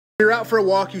You're out for a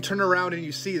walk, you turn around and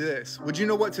you see this. Would you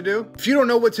know what to do? If you don't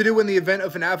know what to do in the event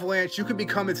of an avalanche, you could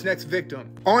become its next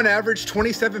victim. On average,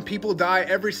 27 people die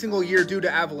every single year due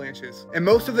to avalanches. And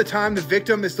most of the time, the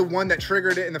victim is the one that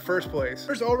triggered it in the first place.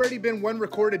 There's already been one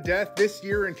recorded death this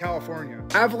year in California.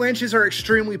 Avalanches are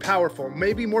extremely powerful,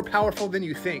 maybe more powerful than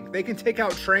you think. They can take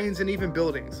out trains and even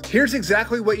buildings. Here's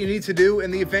exactly what you need to do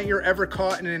in the event you're ever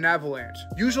caught in an avalanche.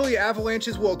 Usually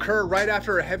avalanches will occur right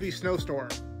after a heavy snowstorm.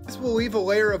 This will leave a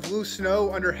layer of loose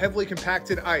snow under heavily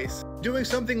compacted ice. Doing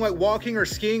something like walking or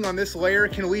skiing on this layer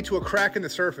can lead to a crack in the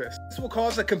surface. This will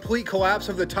cause a complete collapse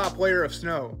of the top layer of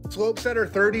snow. Slopes that are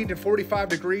 30 to 45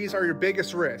 degrees are your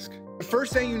biggest risk. The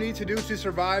first thing you need to do to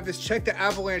survive is check the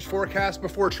avalanche forecast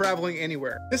before traveling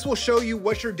anywhere. This will show you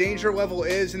what your danger level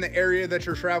is in the area that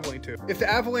you're traveling to. If the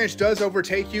avalanche does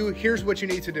overtake you, here's what you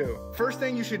need to do. First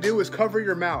thing you should do is cover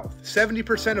your mouth.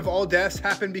 70% of all deaths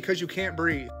happen because you can't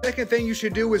breathe. Second thing you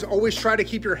should do is always try to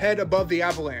keep your head above the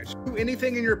avalanche. Do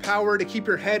anything in your power to keep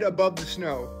your head above the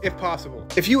snow, if possible.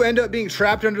 If you end up being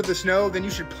trapped under the snow, then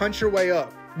you should punch your way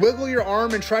up. Wiggle your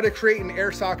arm and try to create an air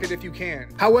socket if you can.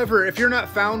 However, if you're not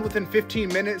found within 15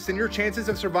 minutes, then your chances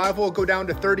of survival will go down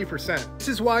to 30%. This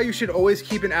is why you should always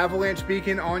keep an avalanche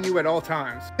beacon on you at all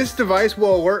times. This device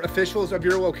will alert officials of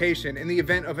your location in the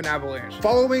event of an avalanche.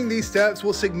 Following these steps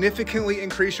will significantly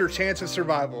increase your chance of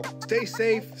survival. Stay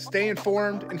safe, stay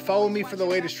informed, and follow me for the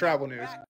latest travel news.